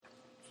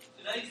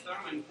Today's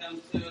sermon comes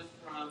to us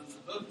from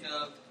the book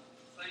of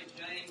St.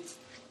 James.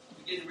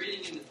 We begin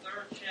reading in the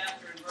 3rd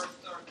chapter and verse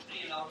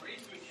 13. I'll read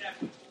through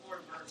chapter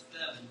 4 and verse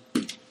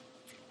 7.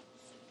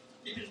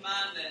 Keep in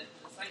mind that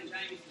St.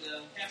 James,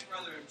 the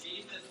half-brother of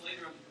Jesus,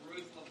 leader of the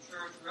Jerusalem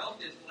church, wrote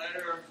this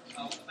letter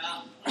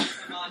about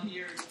 20-some-odd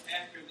years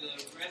after the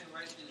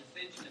resurrection and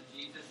ascension of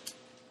Jesus,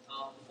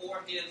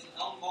 before his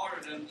own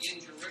martyrdom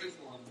in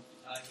Jerusalem.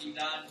 He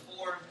died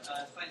before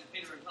St.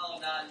 Peter and Paul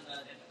died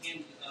at the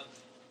hands of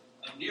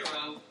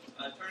Nero.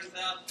 Turns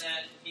out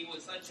that he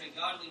was such a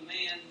godly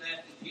man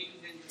that the Jews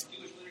and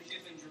Jewish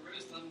leadership in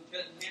Jerusalem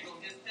couldn't handle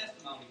his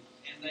testimony,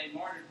 and they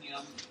martyred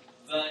him.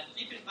 But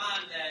keep in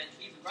mind that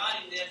he's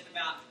writing this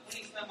about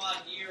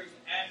 20-some-odd years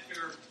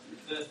after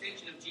the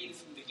ascension of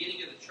Jesus and the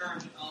beginning of the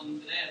church on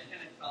the day of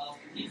Pentecost.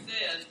 And he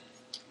says,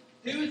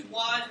 "Who is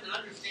wise and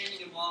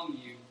understanding among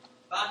you?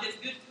 By his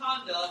good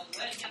conduct,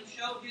 let him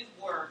show his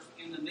works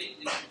in the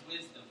meekness of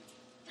wisdom.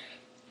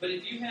 But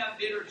if you have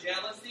bitter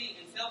jealousy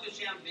and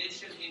selfish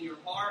ambition in your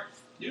hearts,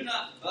 do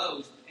not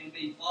boast and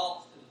be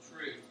false to the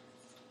truth.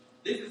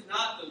 This is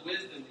not the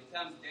wisdom that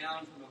comes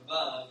down from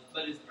above,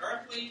 but is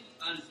earthly,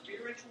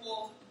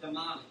 unspiritual,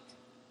 demonic.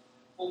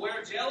 For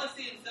where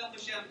jealousy and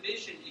selfish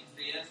ambition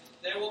exist,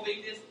 there will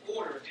be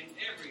disorder in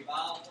every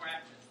vile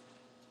practice.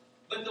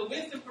 But the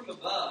wisdom from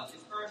above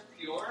is first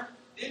pure,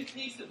 then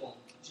peaceable,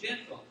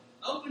 gentle,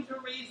 open to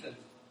reason,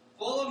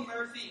 full of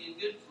mercy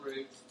and good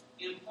fruits,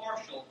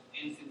 impartial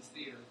and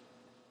sincere.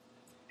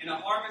 And a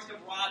harvest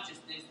of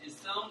righteousness is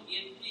sown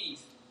in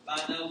peace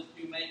by those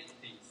who make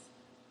peace.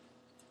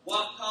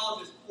 What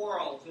causes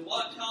quarrels and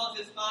what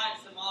causes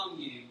fights among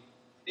you?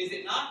 Is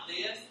it not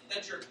this,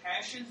 that your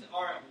passions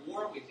are at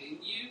war within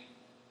you?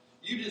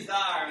 You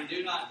desire and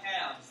do not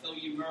have, so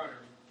you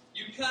murder.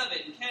 You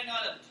covet and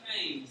cannot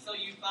obtain, so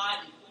you fight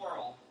and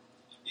quarrel.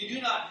 You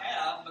do not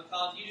have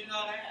because you do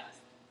not ask.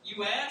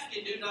 You ask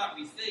and do not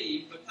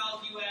receive because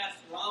you ask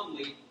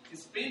wrongly to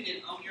spend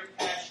it on your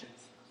passions.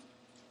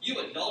 You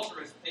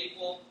adulterous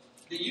people,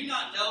 do you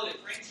not know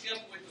that friendship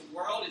with the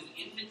world is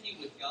enmity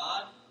with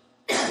God?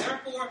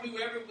 Therefore,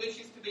 whoever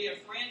wishes to be a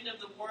friend of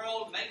the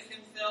world makes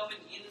himself an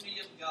enemy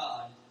of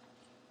God.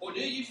 Or do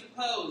you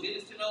suppose it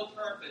is to no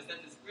purpose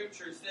that the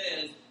Scripture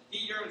says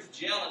he yearns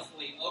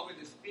jealously over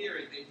the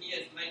Spirit that he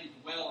has made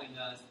to dwell in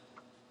us,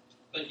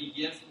 but he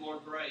gives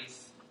more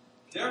grace?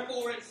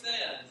 Therefore it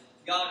says,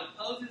 God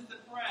opposes the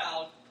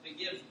proud, but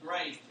gives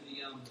grace to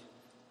the humble.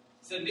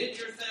 Submit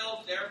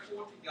yourselves,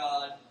 therefore, to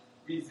God.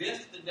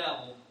 Resist the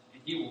devil,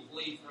 and he will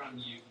flee from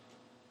you.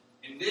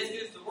 And this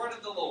is the word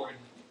of the Lord.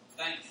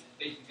 Thanks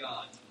be to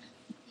God.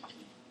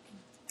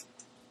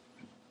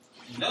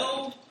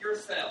 Know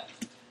yourself.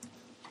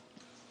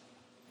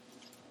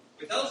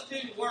 With those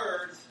two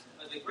words,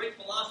 the Greek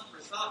philosopher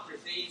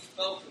Socrates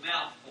spoke a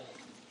mouthful.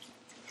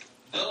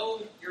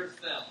 Know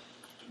yourself.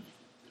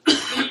 It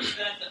seems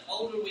that the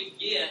older we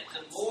get,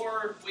 the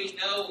more we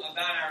know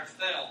about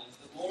ourselves,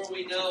 the more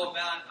we know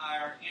about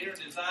our inner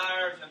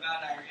desires,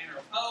 about our inner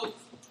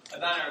hopes,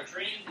 about our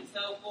dreams and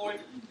so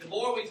forth, the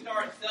more we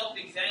start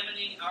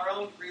self-examining our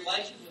own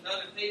relations with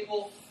other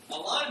people. A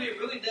lot of it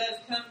really does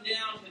come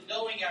down to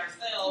knowing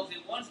ourselves,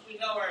 and once we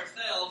know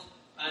ourselves,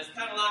 it's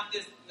kind of like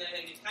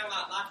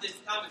this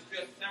comic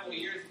strip several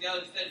years ago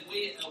that said,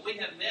 we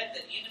have met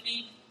the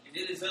enemy, and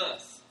it is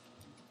us.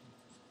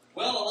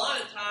 Well, a lot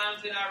of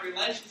times in our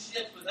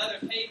relationships with other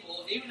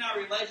people, even our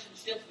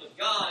relationships with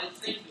God, it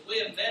seems that we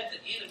have met the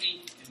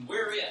enemy and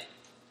we're it.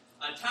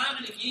 Time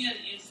and again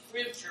in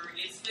Scripture,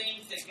 it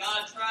seems that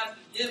God tries to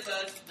give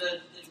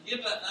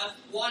us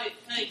what it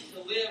takes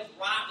to live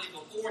rightly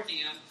before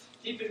Him.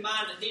 Keep in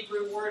mind the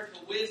Hebrew word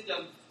for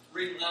wisdom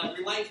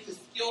relates to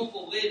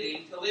skillful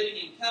living, to living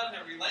in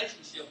covenant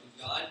relationship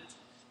with God.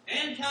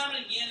 And time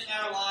and again in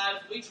our lives,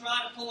 we try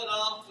to pull it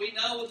off. We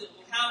know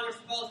how we're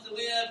supposed to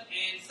live,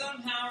 and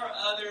somehow or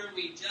other,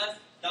 we just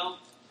don't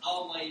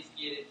always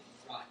get it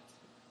right.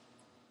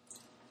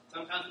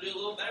 Sometimes we do a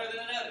little better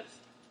than others.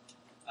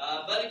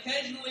 But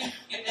occasionally,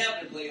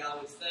 inevitably, I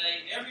would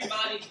say,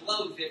 everybody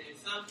blows it at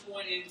some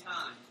point in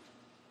time.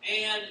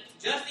 And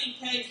just in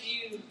case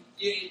you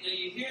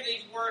hear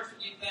these words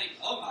and you think,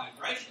 oh my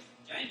gracious,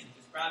 James is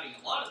describing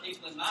a lot of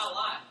people in my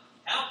life.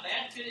 How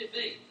bad could it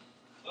be?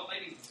 Well,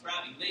 maybe he's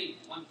describing me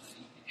for one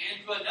thing.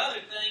 And for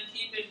another thing,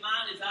 keep in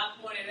mind, as I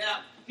pointed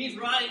out, he's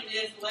writing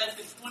this less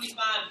than 25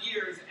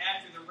 years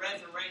after the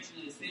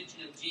resurrection and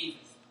ascension of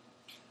Jesus.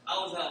 I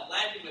was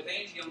laughing with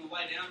Angie on the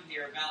way down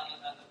here about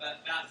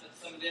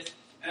some of this,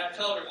 and I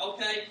told her,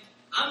 okay,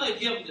 I'm going to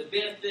give him the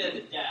benefit of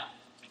the doubt.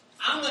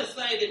 I'm going to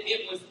say that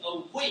it was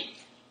a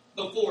week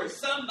before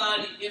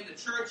somebody in the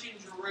church in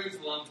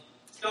Jerusalem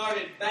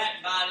started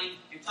backbiting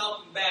and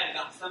talking bad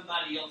about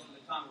somebody else in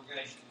the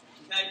congregation.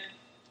 Okay?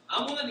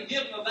 I'm willing to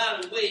give them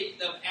about a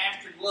week of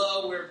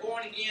afterglow. We're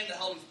born again, the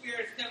Holy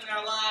Spirit's coming in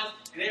our lives,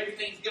 and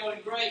everything's going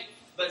great.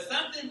 But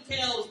something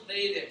tells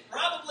me that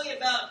probably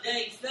about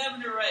day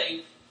 7 or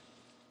 8,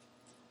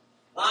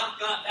 life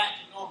got back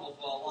to normal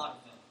for a lot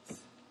of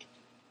folks.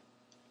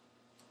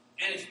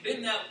 And it's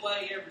been that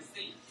way ever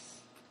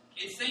since.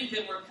 it seems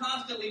that we're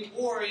constantly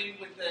warring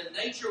with the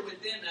nature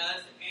within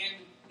us,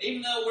 and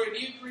even though we're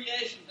new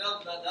creations, the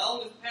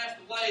old has passed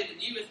away, the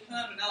new has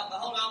come, and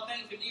behold, all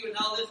things are new and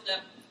all this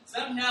stuff,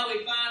 somehow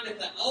we find that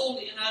the old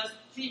in us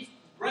keeps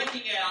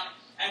breaking out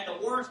at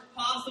the worst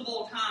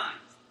possible times.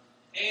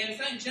 And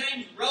St.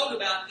 James wrote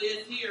about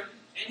this here,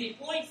 and he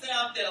points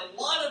out that a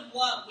lot of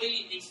what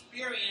we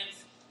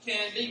experience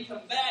can be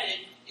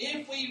combated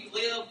if we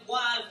live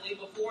wisely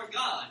before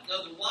God.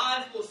 So the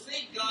wise will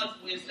seek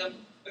God's wisdom,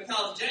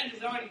 because James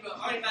has already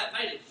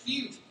made a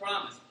huge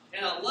promise.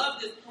 And I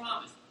love this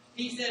promise.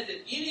 He says,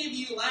 if any of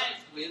you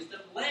lacks wisdom,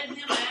 let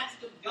him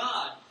ask of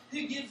God,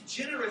 who gives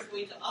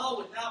generously to all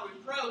without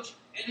reproach,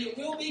 and it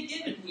will be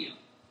given him.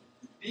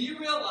 Do you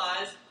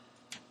realize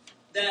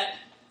that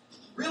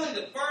really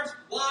the first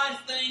wise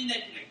thing that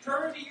can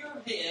occur to your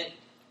head is,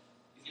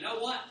 you know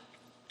what?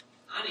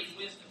 I need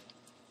wisdom.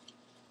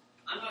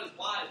 I'm not as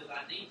wise as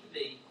I need to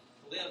be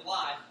to live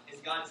life as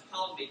God has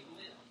called me to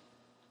live.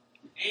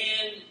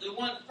 And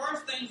one of the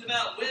first things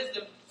about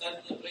wisdom,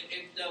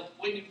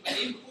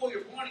 even before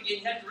you're born again,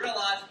 you have to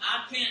realize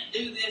I can't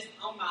do this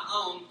on my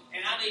own,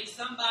 and I need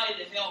somebody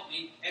to help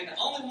me, and the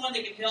only one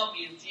that can help me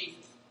is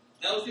Jesus.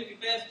 Those who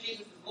confess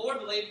Jesus as Lord,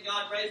 believe that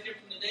God raised him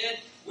from the dead,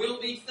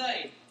 will be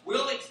saved.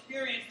 We'll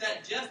experience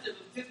that justice,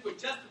 since we're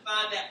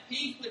justified, that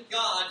peace with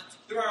God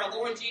through our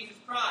Lord Jesus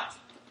Christ.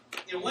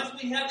 And once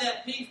we have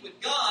that peace with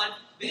God,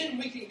 then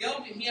we can go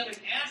to him and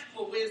ask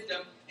for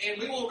wisdom,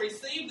 and we will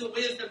receive the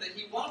wisdom that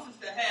he wants us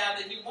to have,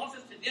 that he wants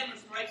us to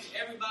demonstrate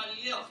to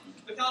everybody else.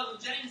 Because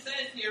as James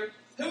says here,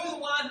 who is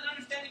wise and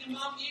understanding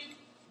among you?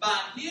 By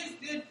his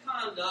good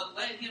conduct,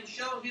 let him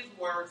show his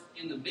works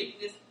in the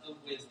meekness of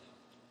wisdom.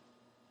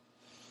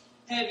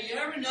 Have you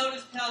ever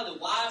noticed how the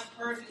wise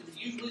person is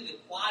usually the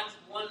quietest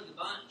one in the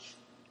bunch?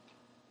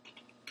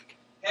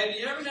 Have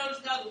you ever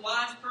noticed how the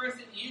wise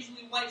person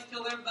usually waits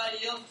till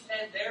everybody else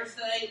has had their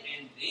say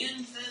and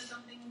then says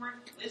something worth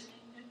listening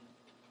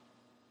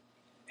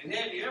to? And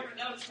have you ever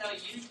noticed how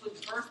usually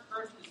the first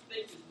person to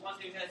speak is the one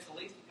who has the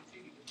least to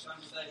contribute to the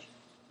conversation?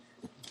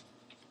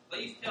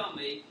 Please tell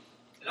me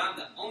that I'm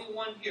the only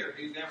one here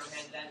who's ever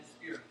had that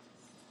experience.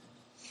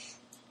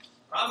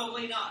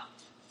 Probably not.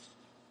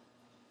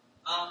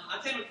 I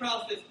came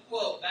across this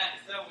quote back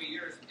several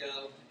years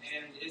ago,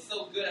 and it's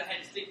so good I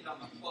had to stick it on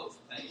my quotes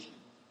page.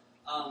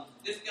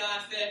 This guy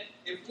said,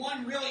 if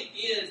one really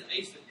is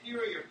a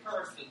superior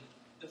person,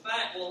 the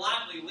fact will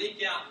likely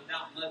leak out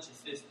without much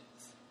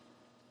assistance.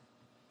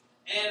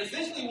 And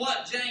essentially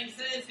what James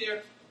says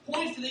here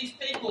points to these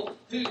people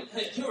who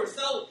are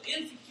so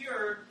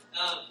insecure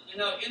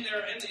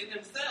in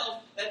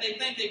themselves that they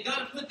think they've got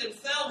to put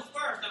themselves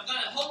first. I've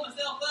got to hold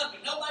myself up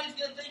and nobody's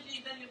going to think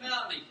anything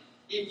about me.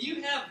 If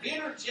you have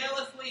bitter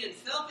jealousy and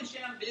selfish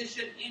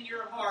ambition in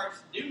your hearts,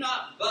 do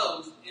not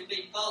boast and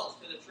be false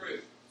to the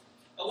truth.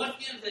 But once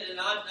again,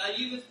 I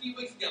used this a few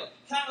weeks ago,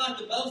 kind of like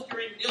the boaster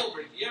in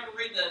Gilbert. If you ever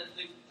read the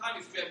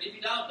comic strip, if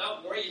you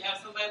don't worry, you have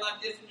somebody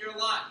like this in your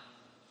life.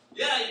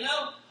 Yeah,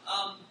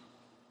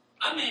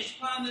 I managed to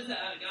climb this.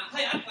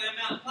 Hey, I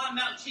climbed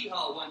Mount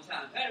Cheehaw one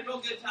time. Had a real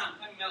good time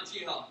climbing Mount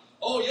Cheehaw.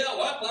 Oh yeah,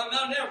 well I climbed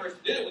Mount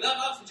Everest. Did it without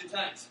oxygen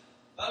tanks,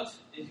 folks.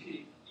 If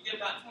you get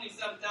about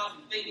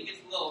 27,000 feet, it gets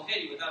a little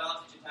heady without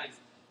oxygen tanks.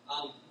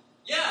 I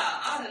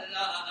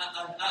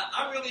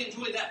really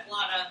enjoyed that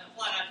flight. The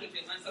flight I took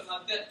and something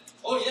like that.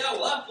 Oh yeah,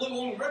 well I flew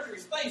on a Mercury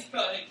space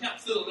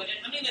capsule.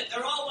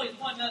 They're always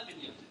one up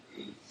in you.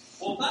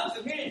 Well, folks,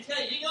 I'm here to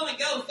tell you, you're going to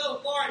go so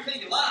far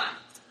until you lie.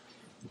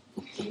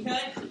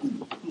 Okay?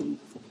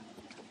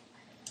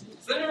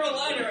 Sooner or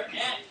later,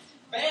 at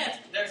best,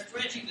 they're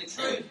stretching the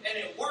truth,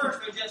 and at worst,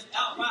 they're just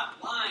outright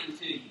lying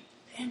to you.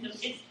 And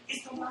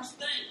it's the worst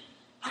thing.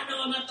 I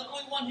know I'm not the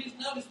only one who's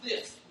noticed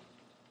this.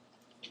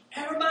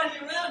 Everybody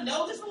around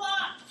knows it's a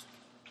lie.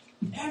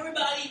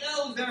 Everybody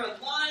knows they're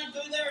lying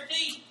through their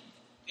teeth.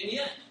 And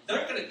yet,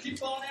 they're going to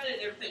keep on at it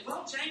and everything.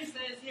 Well, James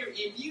says here,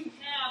 if you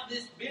have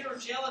this bitter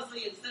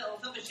jealousy and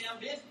selfish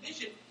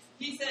ambition,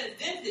 he says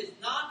this is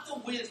not the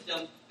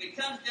wisdom that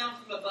comes down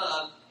from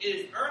above. It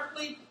is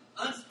earthly,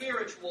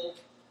 unspiritual,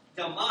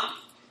 demonic.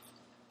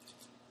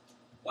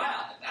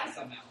 Wow, that's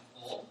a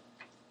mouthful.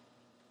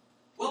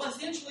 Well,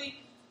 essentially,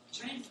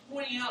 James is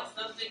pointing out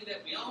something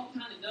that we all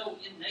kind of know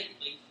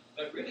innately,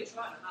 but really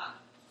try to hide.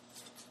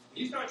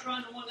 When you start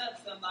trying to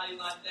one-up somebody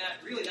like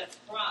that, really that's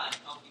pride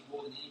talking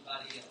more than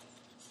anybody else.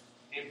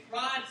 And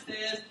pride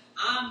says,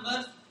 I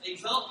must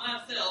exalt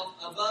myself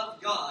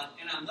above God,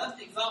 and I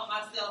must exalt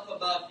myself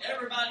above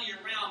everybody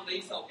around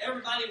me so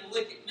everybody will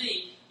look at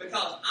me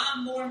because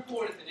I'm more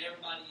important than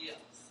everybody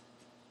else.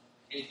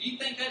 And if you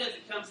think that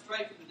doesn't come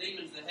straight from the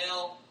demons of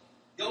hell,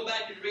 go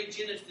back and read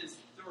Genesis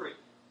 3.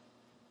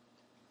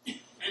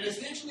 And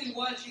essentially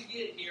what you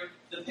get here,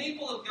 the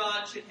people of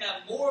God should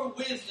have more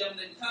wisdom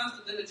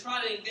than to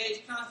try to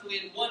engage constantly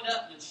in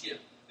one-upmanship.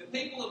 The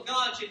people of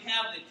God should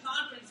have the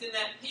confidence in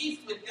that peace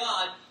with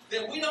God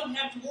that we don't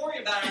have to worry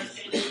about our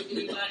standing with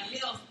anybody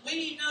else.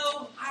 We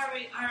know our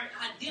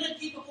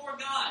identity before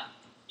God.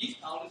 He's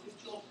called us his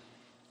children.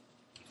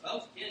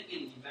 Folks, can't get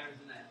any better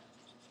than that.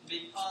 To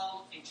be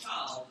called a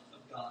child of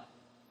God.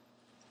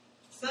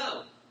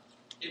 So,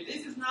 if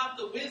this is not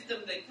the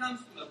wisdom that comes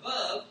from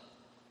above,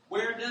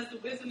 where does the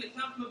wisdom that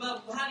comes from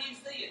above, how do you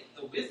see it?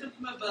 The wisdom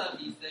from above,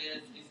 he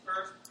says, is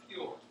first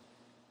pure.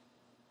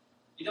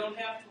 You don't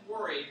have to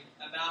worry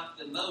about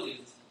the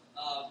motives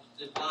of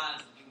the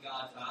wise in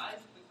God's eyes,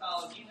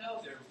 because you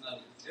know their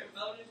motives. Their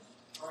motives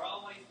are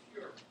always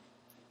pure.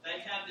 They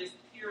have this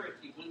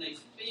purity when they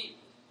speak.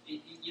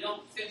 You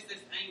don't sense this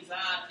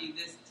anxiety,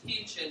 this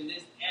tension,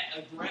 this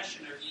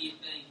aggression or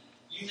anything.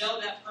 You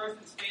know that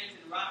person stands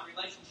in right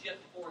relationship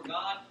before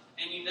God,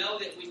 and you know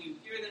that when you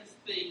hear them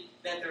speak,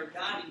 that they're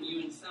guiding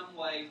you in some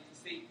way to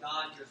seek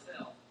God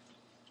yourself.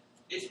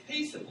 It's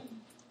peaceable.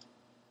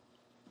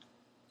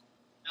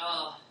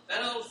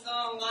 That old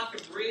song,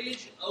 Like a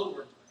Bridge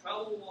Over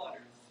Troubled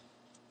Waters.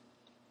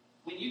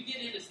 When you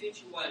get in a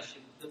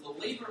situation, the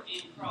believer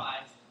in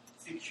Christ,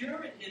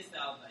 secure in his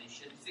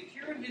salvation,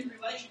 secure in his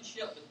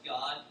relationship with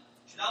God,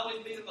 should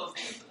always be the most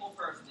peaceable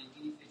person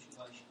in any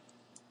situation.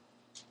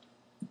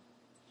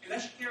 And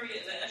that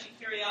should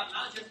carry out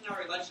not just in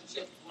our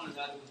relationships with one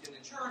another within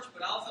the church,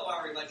 but also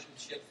our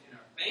relationships in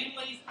our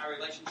families, our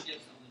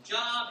relationships on the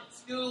job, at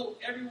school,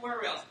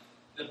 everywhere else.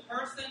 The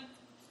person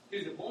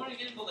who's a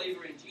born-again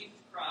believer in Jesus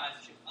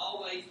Christ should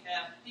always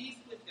have peace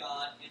with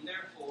God and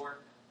therefore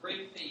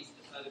bring peace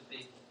to other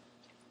people.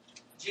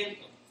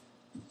 Gentle.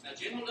 Now,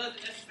 gentle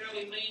doesn't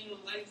necessarily mean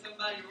letting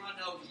somebody run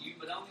over you,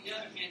 but on the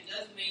other hand, it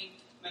does mean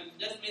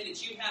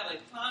that you have a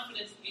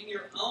confidence in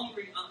your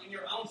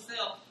own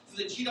self, so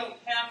that you don't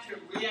have to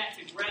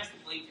react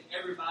aggressively to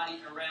everybody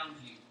around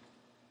you.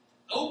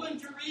 Open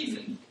to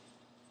reason.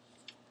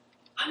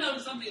 I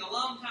noticed something a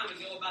long time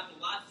ago about the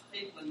wisest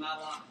people in my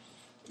life.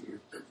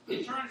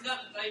 It turns out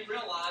that they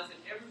realized that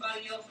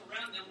everybody else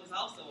around them was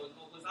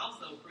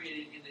also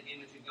created in the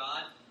image of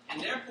God,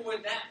 and therefore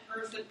that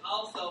person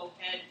also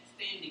had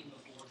standing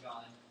before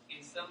God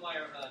in some way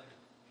or other.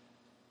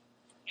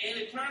 And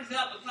it turns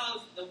out,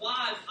 because the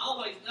wise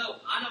always know,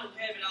 I don't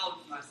have it all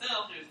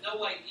myself, there's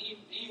no way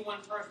any one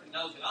person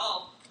knows it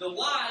all, the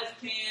wise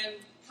can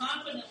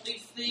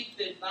confidently seek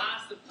the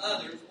advice of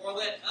others or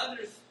let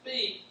others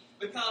speak,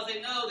 because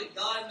they know that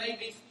God may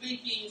be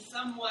speaking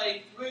some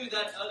way through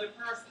that other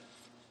person.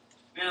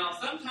 Now,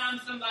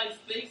 sometimes somebody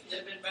speaks and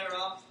they've been better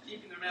off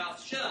keeping their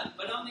mouth shut.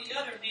 But on the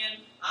other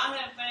hand, I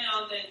have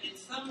found that in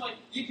some way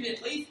you can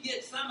at least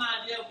get some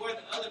idea of where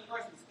the other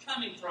person's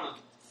coming from.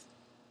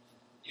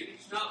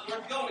 It's not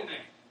worth going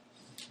there.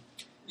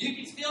 You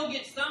can still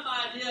get some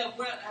idea of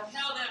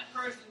how that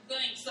person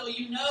thinks, so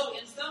you know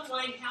in some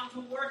way how to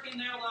work in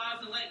their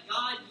lives and let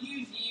God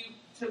use you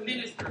to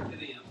minister to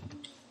them.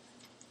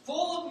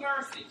 Full of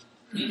mercy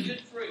and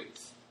good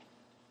fruits.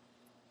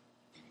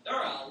 There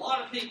are a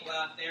lot of people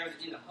out there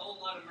that need a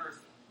whole lot of mercy.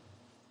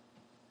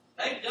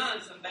 They've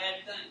done some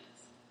bad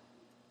things.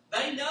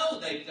 They know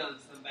they've done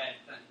some bad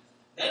things.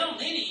 They don't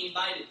need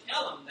anybody to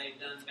tell them they've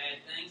done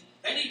bad things.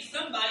 They need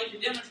somebody to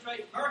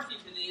demonstrate mercy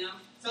to them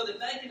so that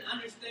they can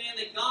understand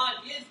that God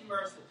is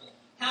merciful.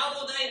 How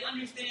will they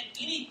understand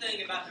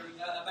anything about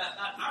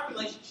our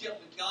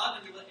relationship with God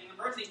and the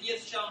mercy He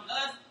has shown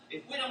us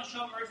if we don't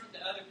show mercy to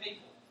other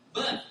people?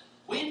 But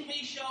when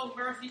He shows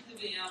mercy to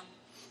them,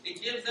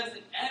 it gives us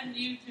an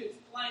avenue to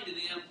explain to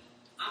them,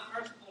 I'm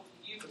merciful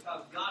to you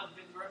because God has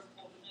been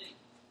merciful to me.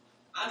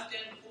 I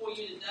stand before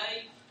you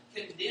today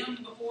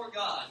condemned before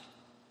God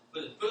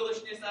for the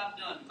foolishness I've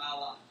done in my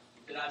life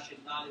that I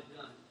should not have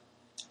done.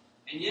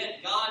 And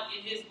yet God,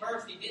 in His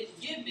mercy, didn't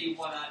give me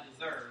what I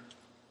deserved.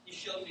 He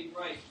showed me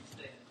grace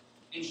instead.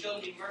 And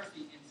showed me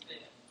mercy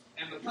instead.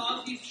 And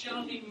because He's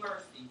shown me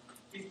mercy,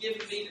 He's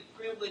given me the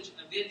privilege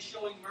of then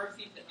showing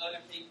mercy to other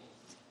people.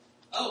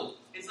 Oh,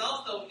 it's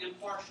also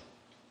impartial.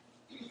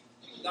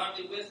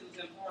 Godly wisdom is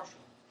impartial.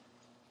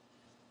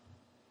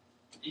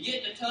 You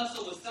get in a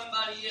tussle with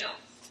somebody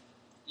else.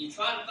 You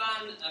try to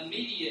find a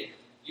mediator.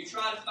 You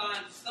try to find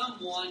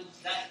someone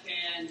that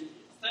can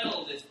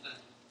settle this thing.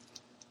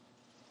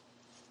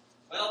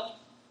 Well,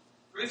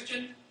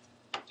 Christian,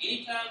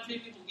 anytime two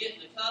people get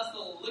in a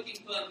tussle looking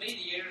for a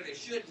mediator, they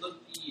should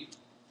look to you.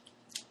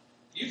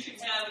 You should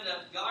have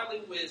enough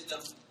godly wisdom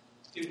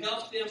to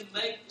help them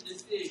make the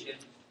decision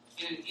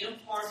in an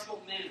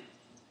impartial manner.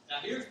 Now,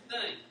 here's the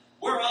thing.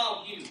 We're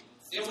all human,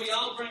 and we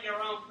all bring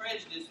our own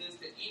prejudices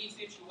to any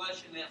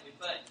situation that we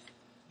face.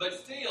 But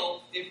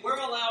still, if we're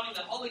allowing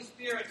the Holy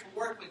Spirit to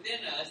work within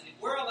us, if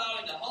we're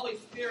allowing the Holy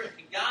Spirit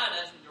to guide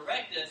us and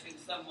direct us in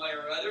some way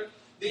or other,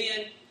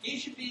 then He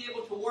should be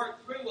able to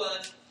work through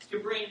us to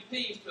bring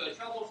peace to a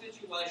troubled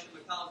situation,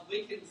 because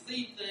we can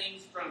see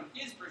things from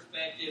His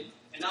perspective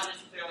and not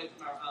necessarily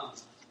from our own.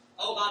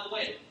 Oh, by the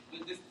way,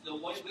 the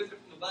wisdom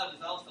from above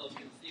is also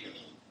sincere.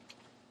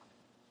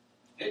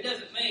 It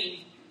doesn't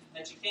mean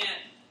that you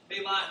can't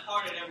be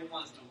lighthearted every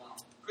once in a while.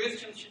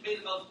 Christians should be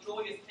the most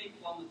joyous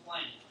people on the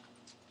planet.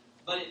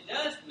 But it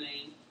does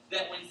mean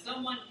that when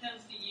someone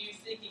comes to you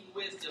seeking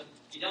wisdom,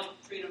 you don't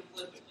treat them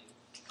flippantly.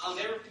 I'll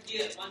never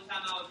forget, one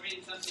time I was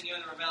reading something the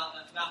other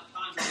about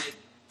conflict,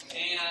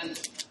 and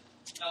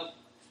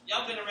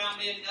y'all been around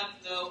me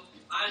enough to know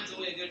I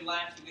enjoy a good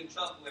laugh and a good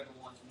chuckle every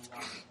once in a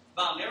while.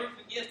 But I'll never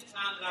forget the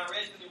time that I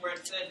read something where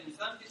it says, in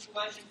some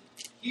situations,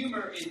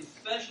 humor is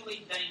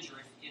especially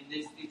dangerous in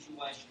this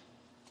situation.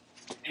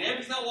 And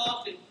every so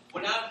often,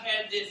 when I've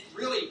had this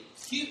really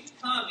cute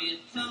comment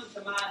come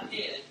to my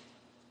head,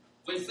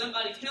 when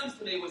somebody comes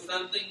to me with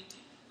something,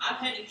 I've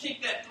had to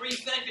kick that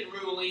 3-second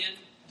rule in,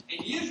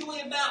 and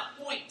usually about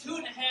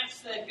 2.5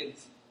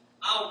 seconds,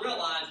 I'll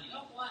realize, you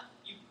know what?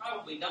 You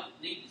probably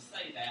don't need to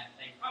say that.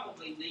 They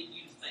probably need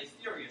you to stay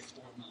serious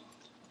for a moment.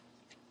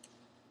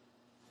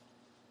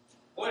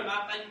 Boy, am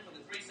I thankful for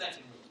the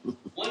 3-second rule.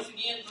 Once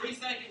again, 3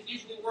 seconds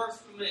usually works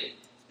for me.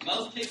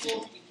 Most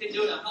people can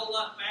do it a whole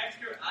lot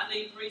faster. I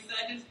need 3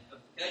 seconds.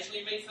 Occasionally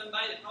you meet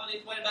somebody that probably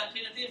needs to wait about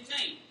 10 or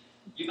 15.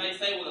 You may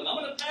say, well, the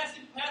moment of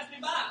passing passed me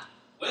by.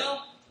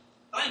 Well,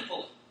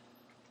 thankfully.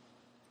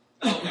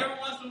 So every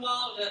once in a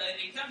while,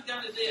 it comes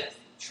down to this.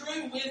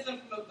 True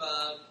wisdom from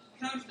above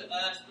comes to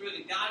us through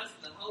the guidance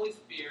of the Holy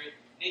Spirit.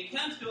 And it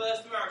comes to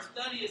us through our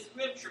study of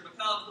Scripture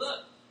because,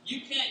 look,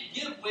 you can't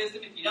give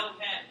wisdom if you don't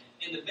have it.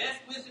 And the best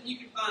wisdom you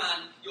can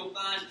find, you'll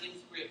find in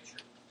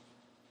Scripture.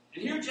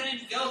 And here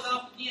James goes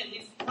off again.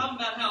 He's talking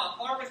about how a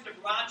harvest of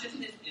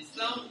righteousness is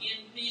sown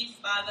in peace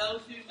by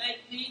those who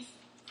make peace.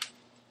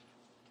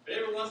 But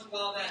every once in a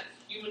while, that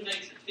human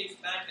nature kicks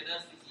back at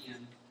us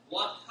again.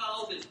 What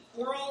causes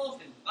quarrels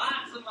and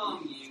fights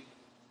among you?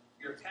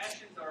 Your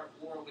passions are at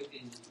war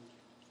within you.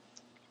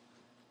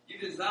 You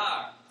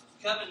desire.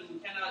 Covet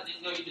and cannot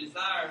know you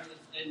desire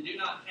and do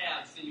not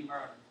have, so you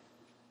murder.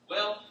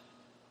 Well,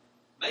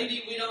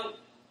 maybe we don't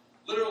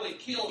literally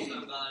kill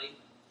somebody,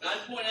 but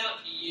I'd point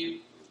out to you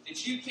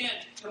that you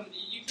can't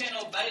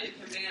obey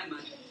the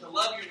commandment to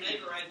love your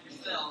neighbor as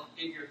yourself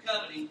if you're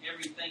coveting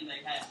everything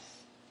they have.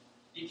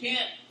 You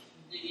can't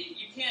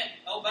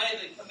obey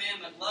the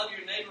commandment, love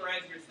your neighbor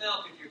as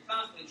yourself, if you're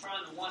constantly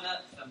trying to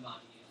one-up somebody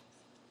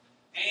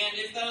else. And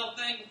it's that old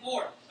thing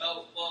before.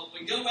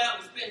 We go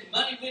out and spend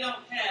money we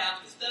don't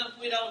have, the stuff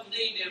we don't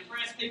need to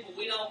impress people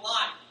we don't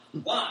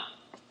like. Why?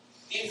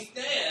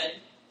 Instead,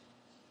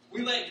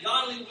 we let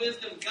godly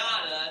wisdom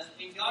guide us,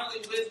 and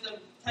godly wisdom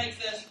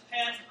takes us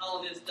past all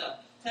of this stuff,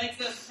 takes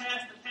us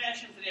past the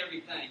passions and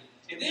everything.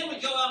 And then we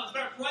go out and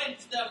start praying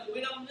for stuff that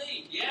we don't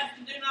need. You ask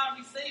and do not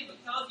receive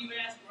because you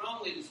ask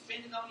wrongly to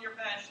spend it on your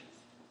passions.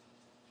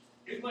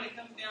 Here's what it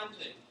comes down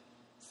to.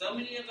 So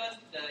many of us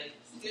today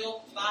still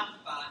fight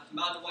the fight. And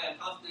by the way, I'm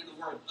constantly in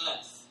the word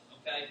us,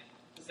 okay?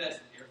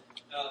 Possessive here.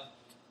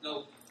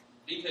 No,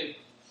 me too.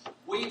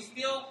 We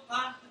still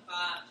fight the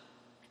fight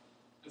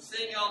of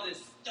seeing all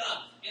this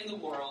stuff in the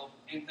world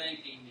and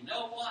thinking, you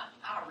know what?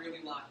 I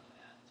really like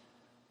that.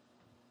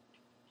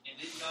 And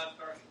then God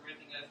starts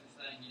correcting us and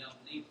saying, you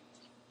don't need it.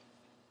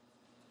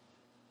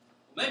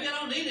 Well, maybe I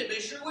don't need it, but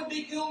it sure would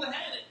be cool to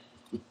have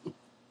it.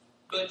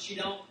 But you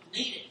don't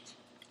need it.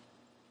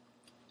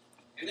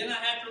 And then I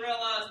have to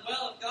realize,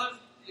 well,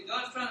 if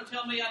God's trying to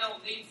tell me I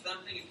don't need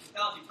something, it's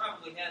because He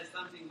probably has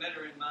something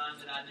better in mind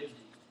than I do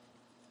need.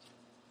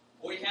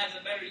 Or He has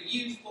a better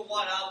use for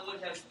what I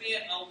would have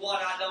spent on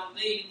what I don't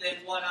need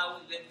than what I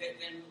would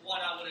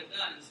have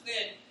done.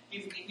 Instead,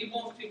 He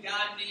wants to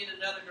guide me in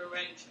another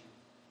direction.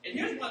 And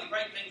here's one of the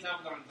great things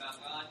I've learned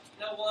about God. You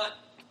know what?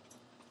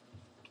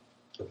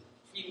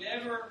 He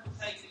never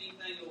takes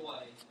anything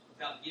away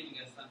without giving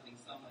us something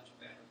so much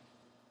better.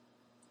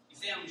 You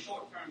see, I'm a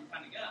short-term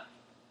kind of guy.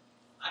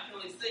 I can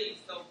only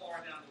see so far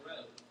down the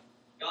road.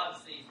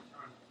 God sees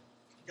eternally.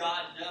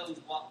 God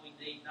knows what we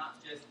need, not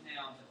just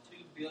now, but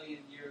 2 billion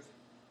years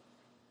ago.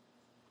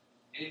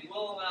 And if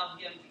we'll allow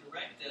Him to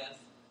direct us,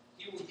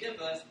 He will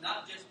give us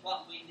not just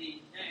what we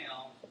need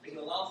now, but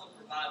He'll also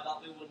provide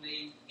what we will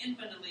need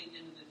infinitely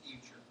into the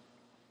future.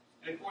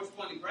 And of course,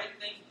 one of the great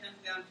things that comes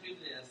down to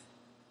this,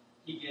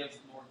 He gives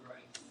more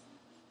grace.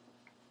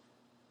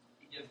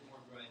 He gives more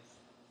grace.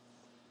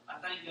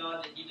 I thank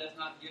God that He does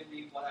not give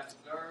me what I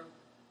deserve,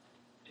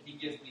 that He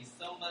gives me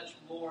so much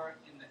more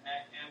in the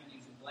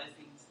avenues of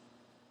blessings,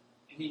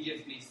 and He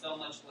gives me so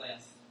much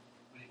less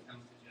when it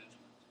comes to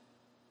judgment.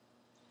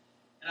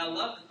 And I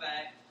love the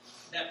fact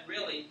that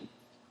really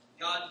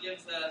God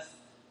gives us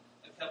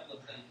a couple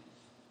of things.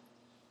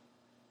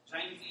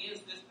 James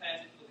ends this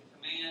passage with a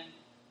command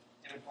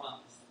and a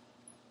promise.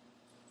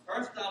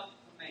 First off, the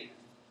command.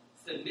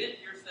 Submit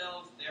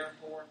yourselves,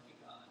 therefore, to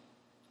God.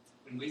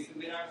 When we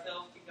submit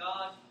ourselves to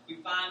God, we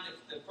find that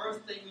the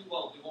first thing we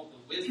want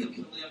the wisdom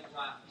to live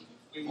right.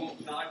 We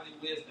want godly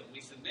wisdom.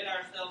 We submit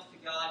ourselves to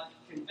God,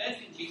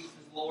 confessing Jesus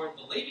as Lord,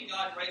 believing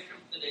God raised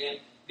Him from the dead.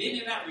 Then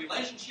in that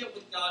relationship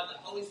with God, the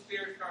Holy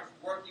Spirit starts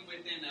working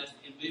within us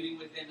and moving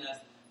within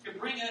us to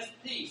bring us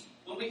peace.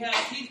 When we have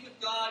peace with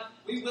God,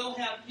 we will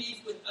have peace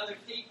with other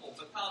people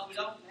because we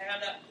don't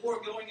have that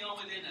war going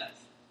on within us.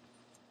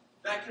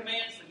 That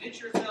command, submit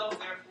yourselves,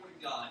 therefore,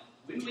 to God.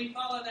 When we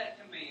follow that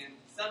command,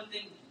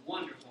 something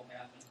wonderful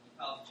happens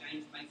because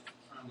James makes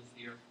a promise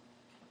here.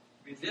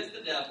 Resist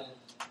the devil,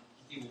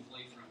 he will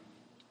flee from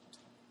you.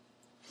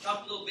 We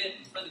talked a little bit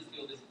in Sunday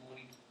school this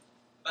morning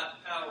about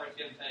the power of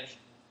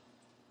temptation.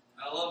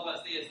 I love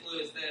what C.S.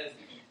 Lewis says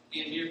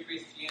in Mere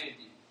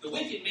Christianity. The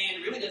wicked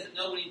man really doesn't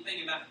know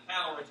anything about the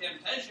power of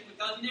temptation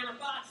because he never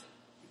fights it.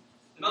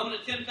 The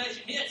moment of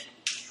temptation hits,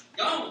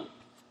 gone.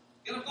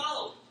 Going to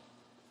follow.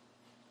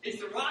 It's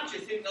the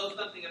righteous who knows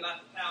something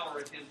about the power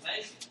of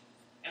temptation.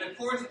 And of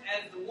course,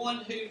 as the one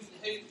who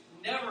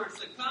never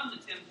succumbed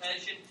to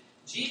temptation,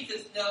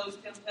 Jesus knows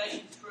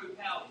temptation's true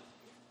power.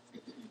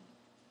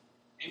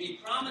 And he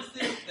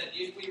promises that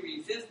if we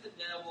resist the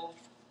devil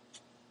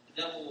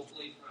will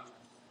flee from us.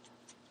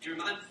 He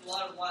reminds us a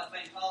lot of what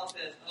St. Paul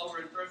says over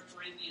in 1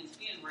 Corinthians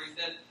 10, where he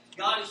says,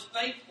 God is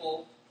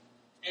faithful,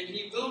 and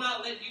he will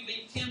not let you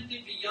be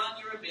tempted beyond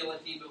your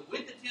ability, but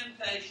with the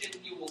temptation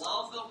he will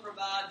also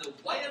provide the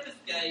way of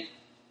escape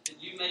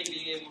that you may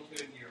be able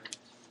to endure it.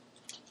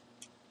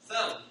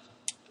 So,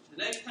 the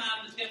next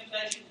time the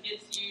temptation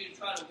hits you to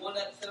try to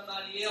one-up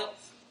somebody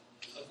else,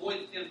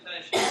 avoid the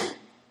temptation,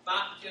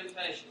 fight the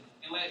temptation,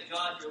 and let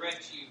God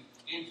direct you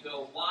into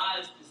a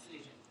wise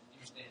decision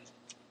instead.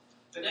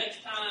 The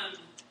next time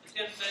the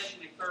temptation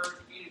occurs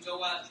for you to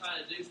go out and try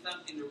to do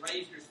something to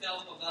raise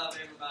yourself above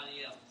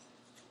everybody else,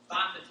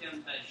 fight the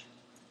temptation.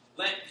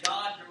 Let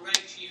God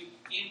direct you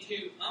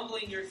into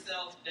humbling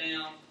yourself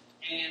down,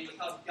 and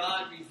because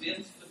God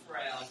resists the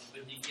proud,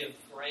 but he gives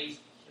grace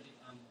to the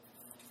humble.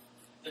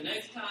 The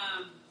next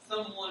time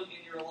someone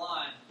in your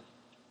life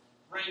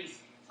brings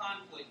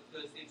conflict to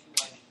a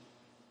situation,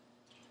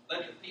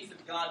 let the peace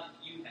of God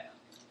that you have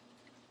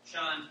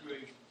shine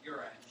through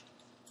your actions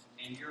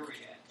and your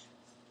reactions,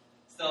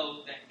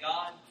 so that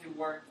God can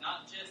work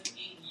not just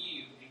in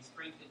you and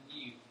strengthen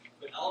you,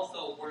 but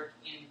also work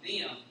in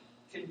them,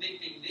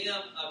 convicting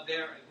them of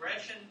their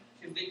aggression,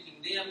 convicting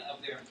them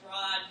of their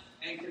pride,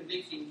 and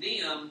convicting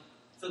them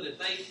so that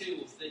they too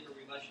will seek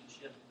a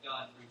relationship with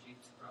God through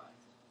Jesus Christ.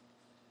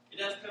 It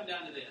does come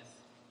down to this.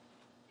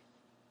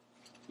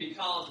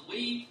 Because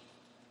we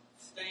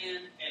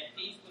stand at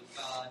peace with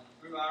God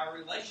through our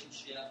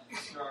relationship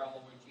through our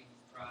Lord Jesus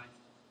Christ,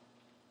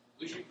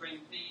 we should bring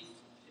peace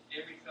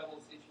to every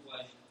troubled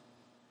situation.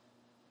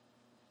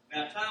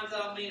 Now, at times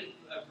I'll mean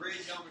a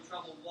bridge over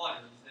troubled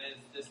waters, as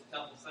this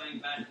couple sang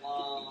back a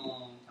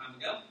long time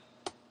ago.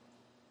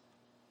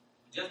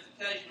 Just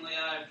occasionally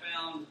I have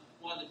found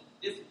one of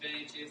the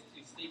disadvantages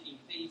to seeking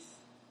peace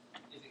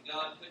is that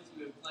God puts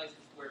you in places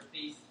where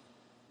peace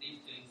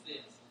needs to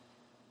exist.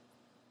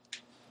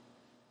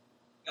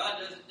 God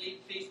doesn't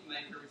need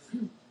peacemakers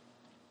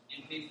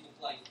in peaceful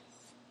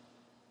places.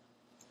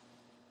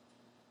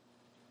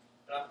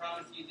 But I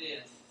promise you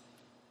this,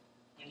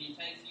 when he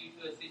takes you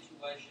to a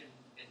situation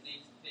that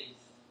needs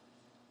peace,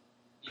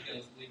 he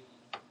goes with you.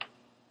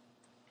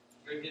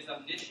 Through his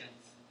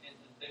omniscience and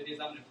through his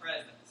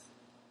omnipresence,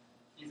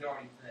 he's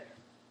already there.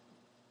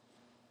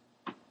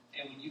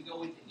 And when you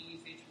go into any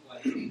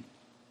situation,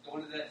 go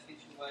into that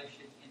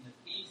situation in the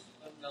peace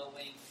of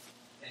knowing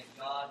that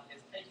God has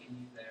taken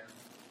you there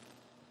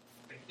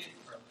for his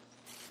purpose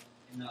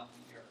and not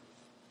for yours.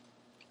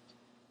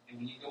 And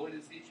when you go into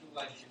a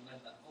situation,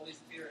 let the Holy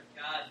Spirit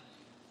guide you.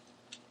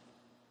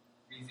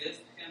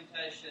 Resist the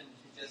temptation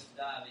to just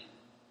dive in.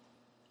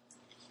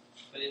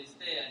 But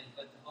instead,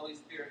 let the Holy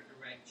Spirit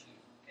direct you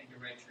and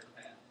direct your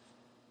path.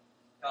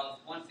 Because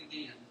once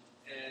again,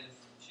 as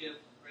Chip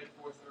read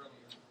for us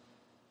earlier,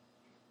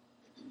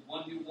 the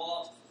one who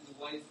walks in the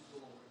ways of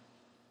the Lord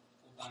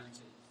will find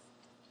peace.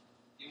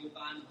 He will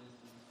find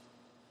wisdom,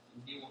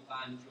 and he will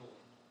find joy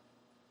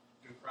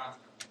through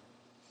Christ our Lord.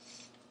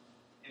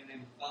 In the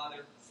name of the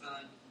Father,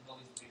 Son, and